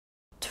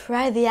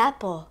Try the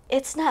apple.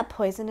 It's not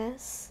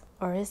poisonous,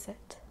 or is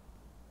it?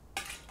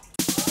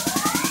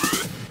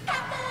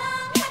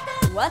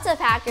 What's up,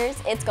 hackers?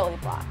 It's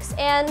GoldieBlox,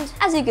 and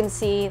as you can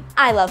see,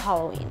 I love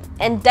Halloween.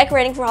 And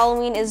decorating for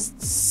Halloween is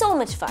so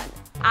much fun.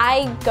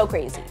 I go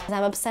crazy, because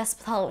I'm obsessed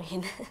with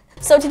Halloween.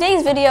 So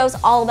today's video is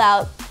all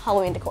about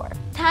Halloween decor.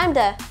 Time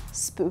to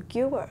spook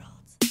your world.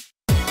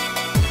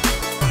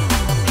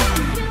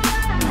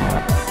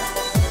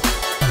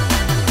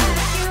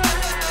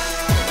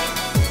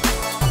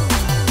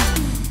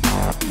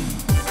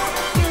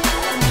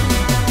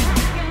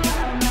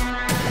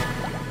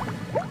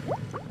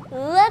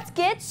 Let's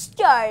get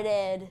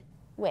started.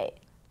 Wait,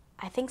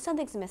 I think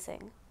something's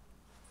missing.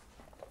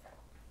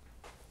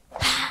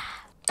 I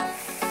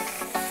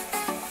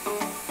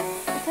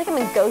feel like I'm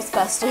in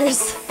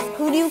Ghostbusters.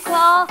 Who do you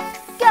call?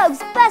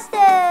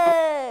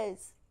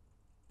 Ghostbusters!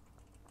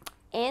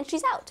 And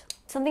she's out.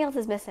 Something else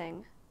is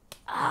missing.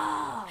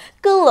 Oh,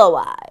 glow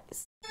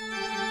eyes.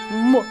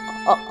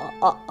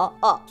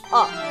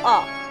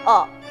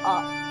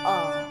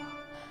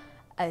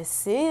 I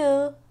see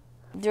you.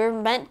 They're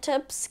meant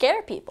to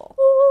scare people.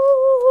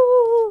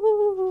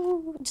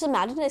 Just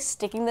imagine just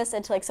sticking this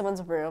into like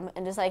someone's room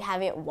and just like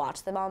having it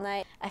watch them all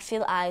night. I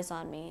feel eyes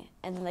on me,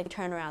 and then like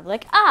turn around, they're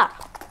like,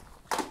 ah!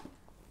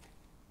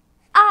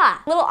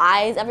 Ah! Little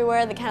eyes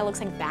everywhere that kind of looks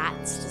like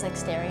bats just like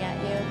staring at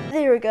you.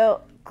 There we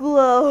go,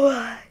 glow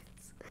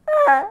eyes.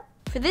 Ah.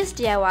 For this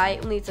DIY,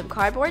 you'll need some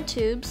cardboard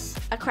tubes,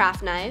 a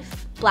craft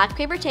knife, black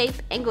paper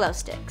tape, and glow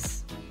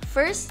sticks.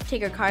 First,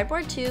 take your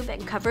cardboard tube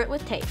and cover it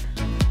with tape.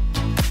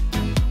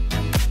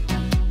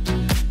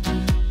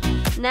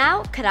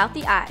 Now, cut out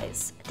the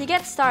eyes. To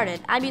get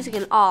started, I'm using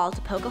an awl to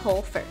poke a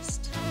hole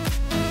first.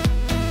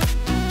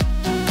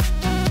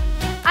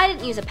 I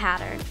didn't use a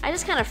pattern, I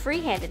just kind of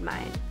free-handed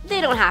mine.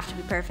 They don't have to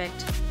be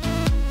perfect.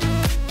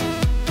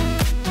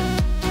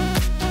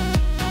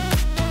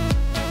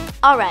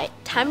 Alright,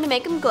 time to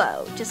make them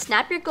glow. Just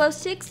snap your glow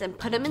sticks and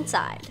put them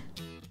inside.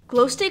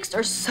 Glow sticks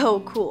are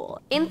so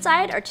cool.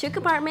 Inside are 2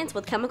 compartments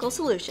with chemical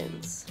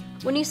solutions.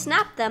 When you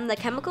snap them, the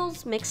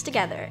chemicals mix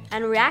together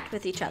and react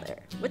with each other,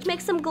 which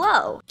makes them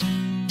glow.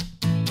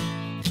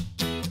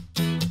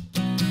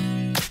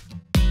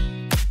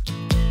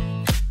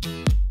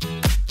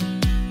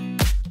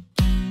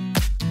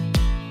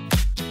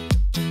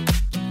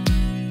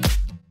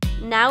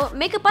 Now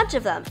make a bunch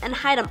of them and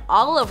hide them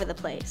all over the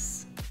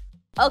place.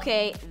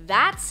 Okay,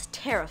 that's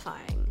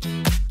terrifying.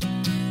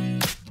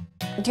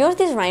 Do you know what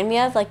these remind me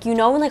of? Like, you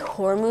know in like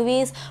horror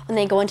movies when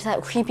they go into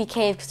that creepy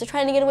cave because they're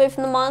trying to get away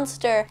from the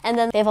monster, and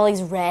then they have all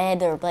these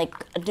red or like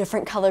a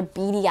different colored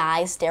beady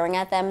eyes staring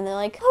at them, and they're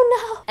like,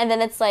 oh no! And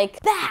then it's like,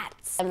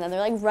 bats! And then they're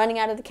like running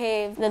out of the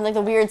cave. And then like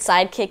the weird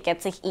sidekick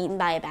gets like eaten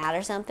by a bat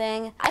or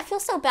something. I feel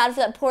so bad for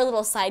that poor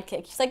little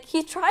sidekick. He's like,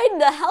 he's trying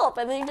to help,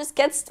 and then he just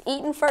gets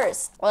eaten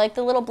first. Or like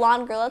the little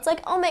blonde girl, it's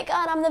like, oh my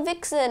god, I'm the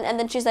vixen. And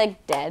then she's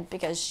like dead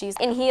because she's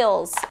in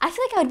heels. I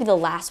feel like I would be the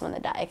last one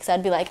to die, because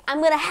I'd be like,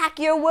 I'm gonna hack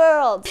your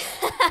world.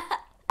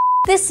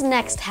 This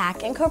next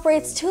hack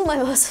incorporates 2 of my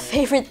most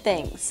favorite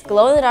things,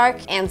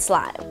 glow-in-the-dark and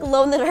slime.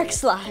 Glow-in-the-dark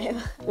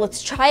slime.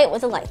 Let's try it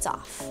with the lights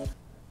off.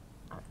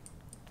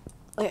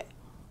 Okay.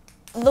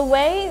 The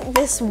way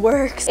this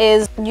works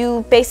is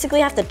you basically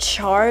have to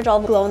charge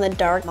all the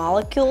glow-in-the-dark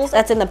molecules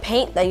that's in the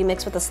paint that you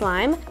mix with the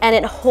slime, and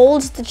it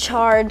holds the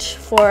charge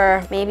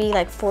for maybe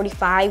like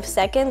 45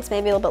 seconds,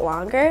 maybe a little bit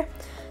longer.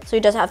 So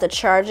you just have to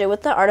charge it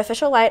with the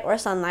artificial light or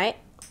sunlight,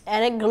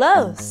 and it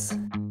glows.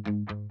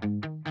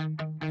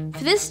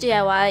 For this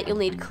DIY, you'll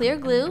need clear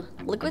glue,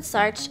 liquid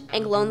starch,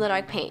 and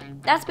glow-in-the-dark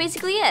paint. That's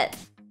basically it.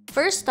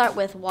 First, start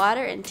with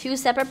water in 2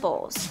 separate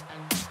bowls.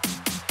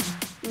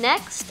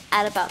 Next,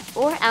 add about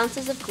 4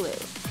 ounces of glue.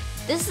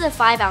 This is a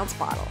 5-ounce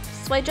bottle,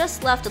 so I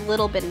just left a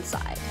little bit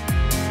inside.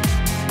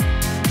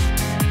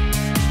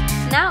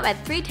 Now add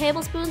 3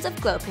 tablespoons of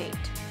glow paint.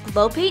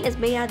 Glow paint is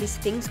made out of these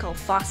things called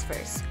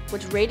phosphors,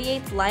 which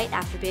radiates light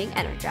after being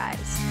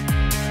energized.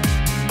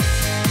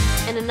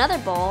 In another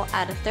bowl,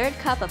 add a 1/3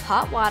 cup of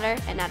hot water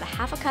and add a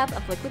 1/2 cup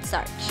of liquid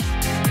starch.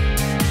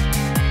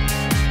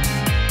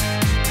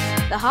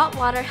 The hot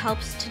water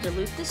helps to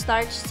dilute the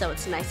starch so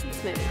it's nice and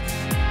smooth.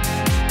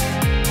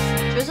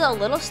 Drizzle a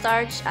little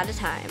starch at a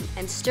time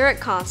and stir it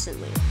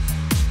constantly.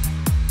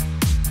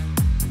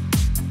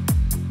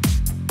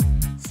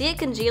 See it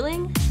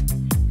congealing?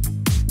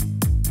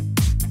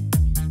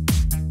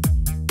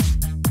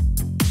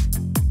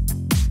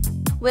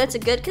 When it's a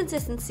good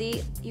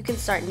consistency, you can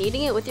start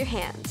kneading it with your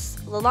hands.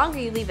 The longer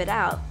you leave it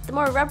out, the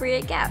more rubbery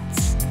it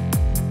gets.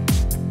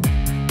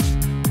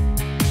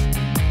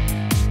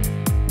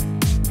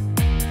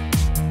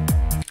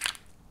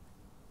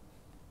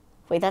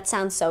 Wait, that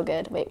sounds so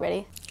good. Wait,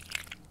 ready?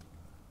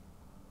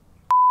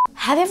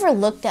 Have you ever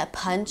looked at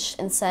punch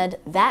and said,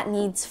 that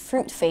needs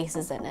fruit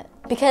faces in it?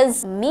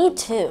 Because me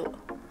too.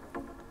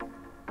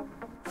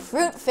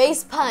 Fruit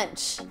face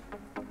punch.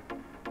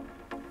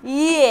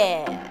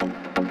 Yeah.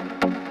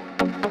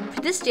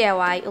 For this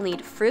DIY, you'll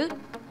need fruit,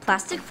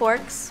 plastic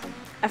forks,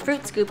 a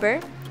fruit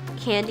scooper,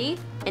 candy,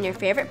 and your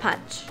favorite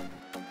punch.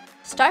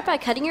 Start by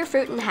cutting your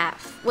fruit in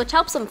half, which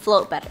helps them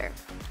float better.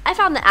 I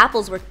found the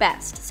apples work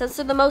best, since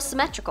they're the most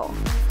symmetrical.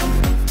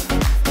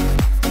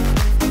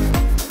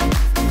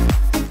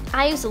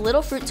 I use a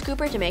little fruit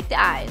scooper to make the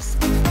eyes.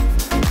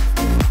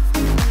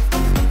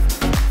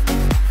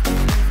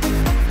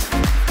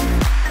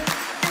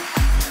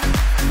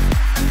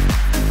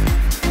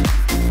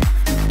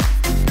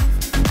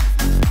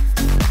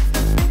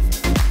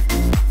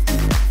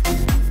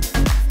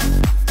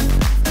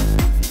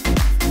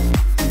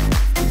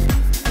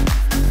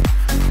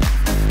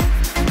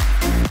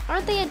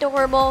 Aren't they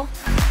adorable?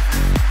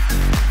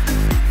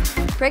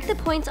 Break the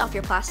points off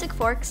your plastic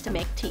forks to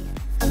make teeth.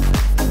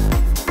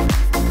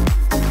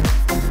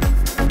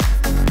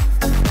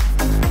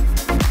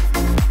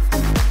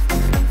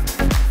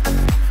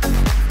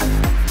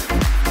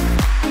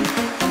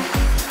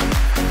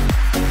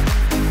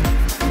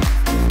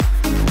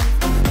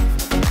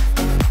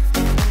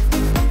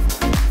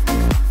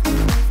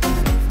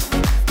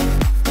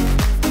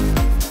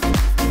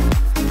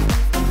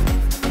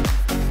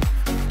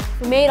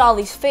 We made all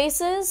these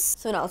faces,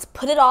 so now let's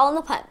put it all in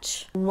the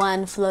punch.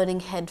 One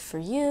floating head for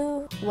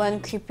you,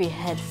 one creepy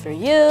head for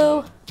you.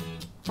 Oh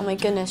my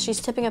goodness, she's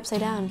tipping upside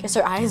down. Guess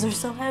her eyes are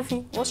so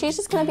heavy. Well, she's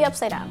just gonna be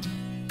upside down.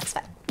 It's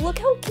fine. Look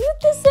how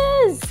cute this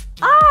is.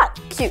 Ah,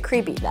 cute,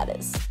 creepy, that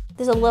is.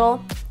 There's a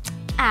little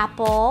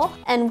apple,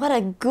 and what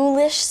a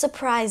ghoulish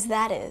surprise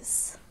that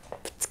is.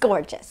 It's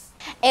gorgeous.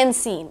 And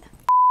scene.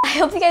 I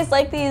hope you guys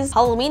like these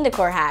Halloween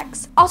decor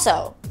hacks.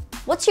 Also,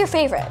 what's your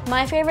favorite?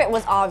 My favorite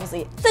was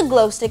obviously the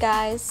glow stick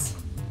eyes.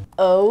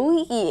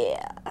 Oh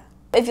yeah.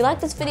 If you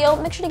like this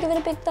video, make sure to give it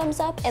a big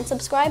thumbs up and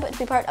subscribe to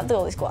be part of the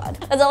Goldie Squad.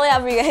 That's all I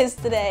have for you guys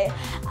today.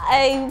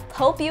 I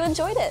hope you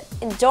enjoyed it.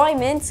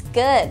 Enjoyment's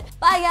good.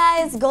 Bye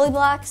guys,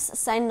 GoldieBlox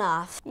signing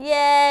off.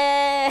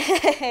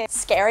 Yay!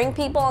 Scaring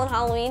people on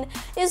Halloween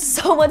is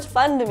so much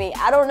fun to me.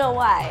 I don't know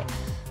why.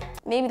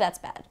 Maybe that's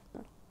bad.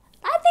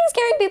 I think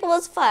scaring people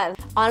is fun.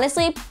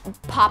 Honestly,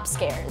 pop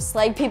scares.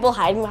 Like people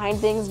hiding behind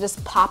things,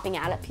 just popping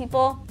out at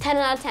people. 10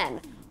 out of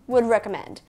 10, would recommend.